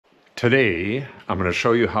Today, I'm going to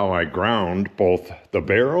show you how I ground both the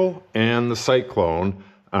barrel and the cyclone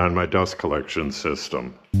on my dust collection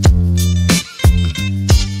system. The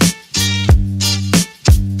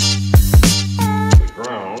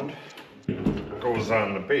ground goes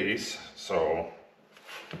on the base, so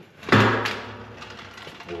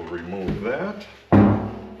we'll remove that.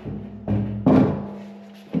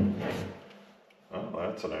 Oh,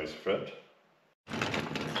 that's a nice fit.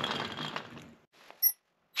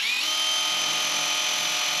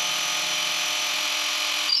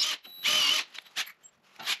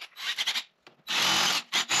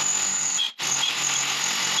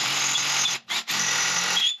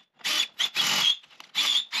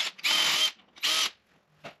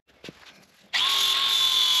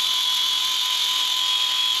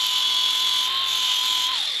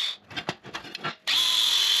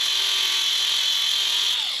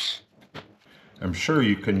 I'm sure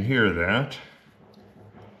you can hear that.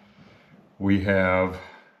 We have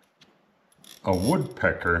a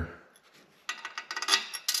woodpecker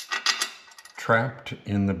trapped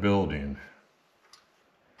in the building,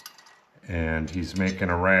 and he's making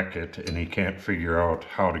a racket and he can't figure out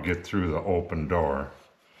how to get through the open door.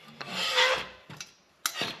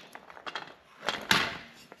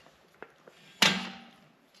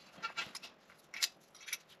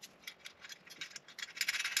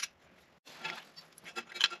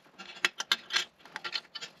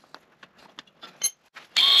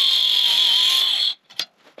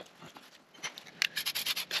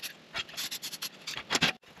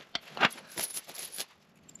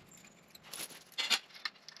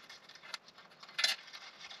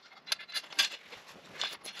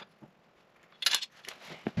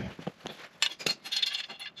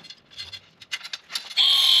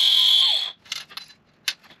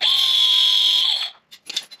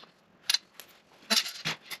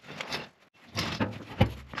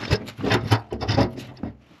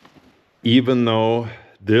 Even though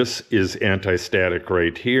this is anti-static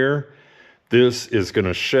right here, this is going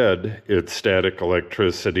to shed its static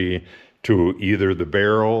electricity to either the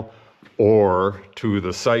barrel or to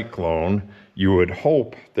the cyclone. You would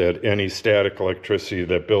hope that any static electricity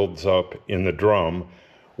that builds up in the drum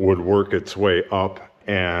would work its way up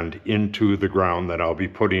and into the ground that I'll be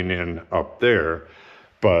putting in up there.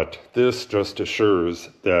 But this just assures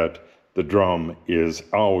that the drum is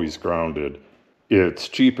always grounded. It's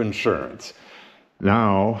cheap insurance.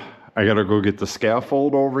 Now, I gotta go get the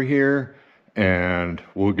scaffold over here and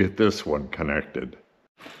we'll get this one connected.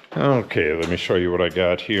 Okay, let me show you what I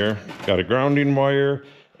got here. Got a grounding wire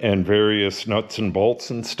and various nuts and bolts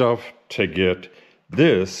and stuff to get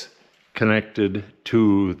this connected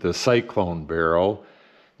to the cyclone barrel.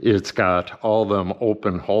 It's got all them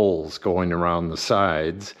open holes going around the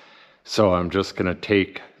sides. So I'm just gonna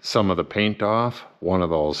take some of the paint off one of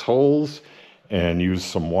those holes and use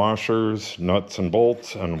some washers, nuts and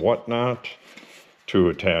bolts and whatnot to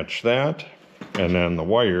attach that. And then the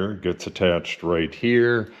wire gets attached right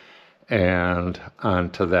here and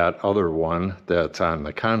onto that other one that's on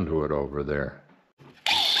the conduit over there.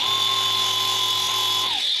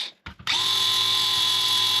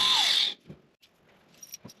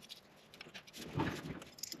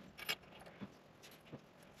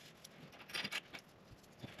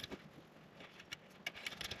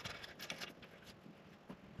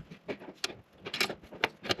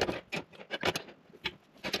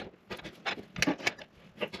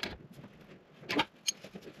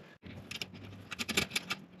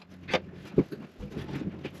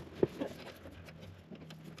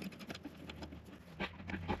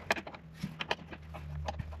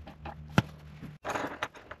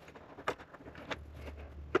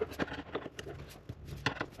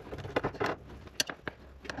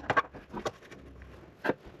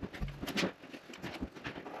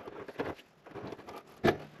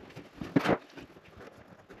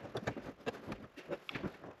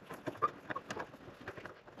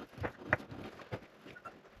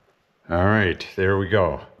 All right, there we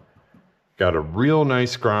go. Got a real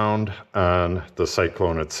nice ground on the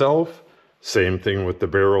cyclone itself. Same thing with the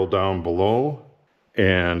barrel down below.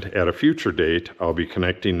 And at a future date, I'll be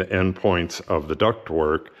connecting the endpoints of the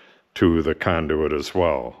ductwork to the conduit as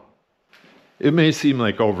well. It may seem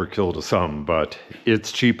like overkill to some, but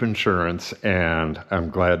it's cheap insurance and I'm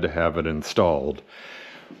glad to have it installed.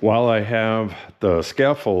 While I have the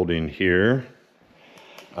scaffolding here,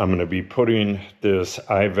 I'm going to be putting this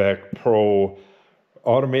IVAC Pro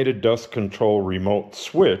automated dust control remote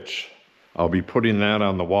switch. I'll be putting that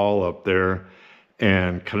on the wall up there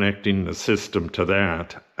and connecting the system to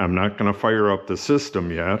that. I'm not going to fire up the system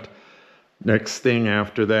yet. Next thing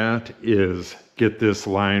after that is get this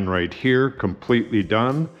line right here completely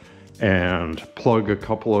done, and plug a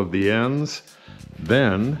couple of the ends.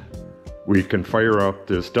 Then we can fire up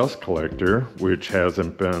this dust collector, which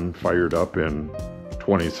hasn't been fired up in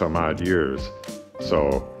 20 some odd years.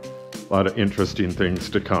 So a lot of interesting things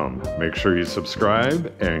to come. Make sure you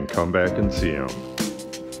subscribe and come back and see them.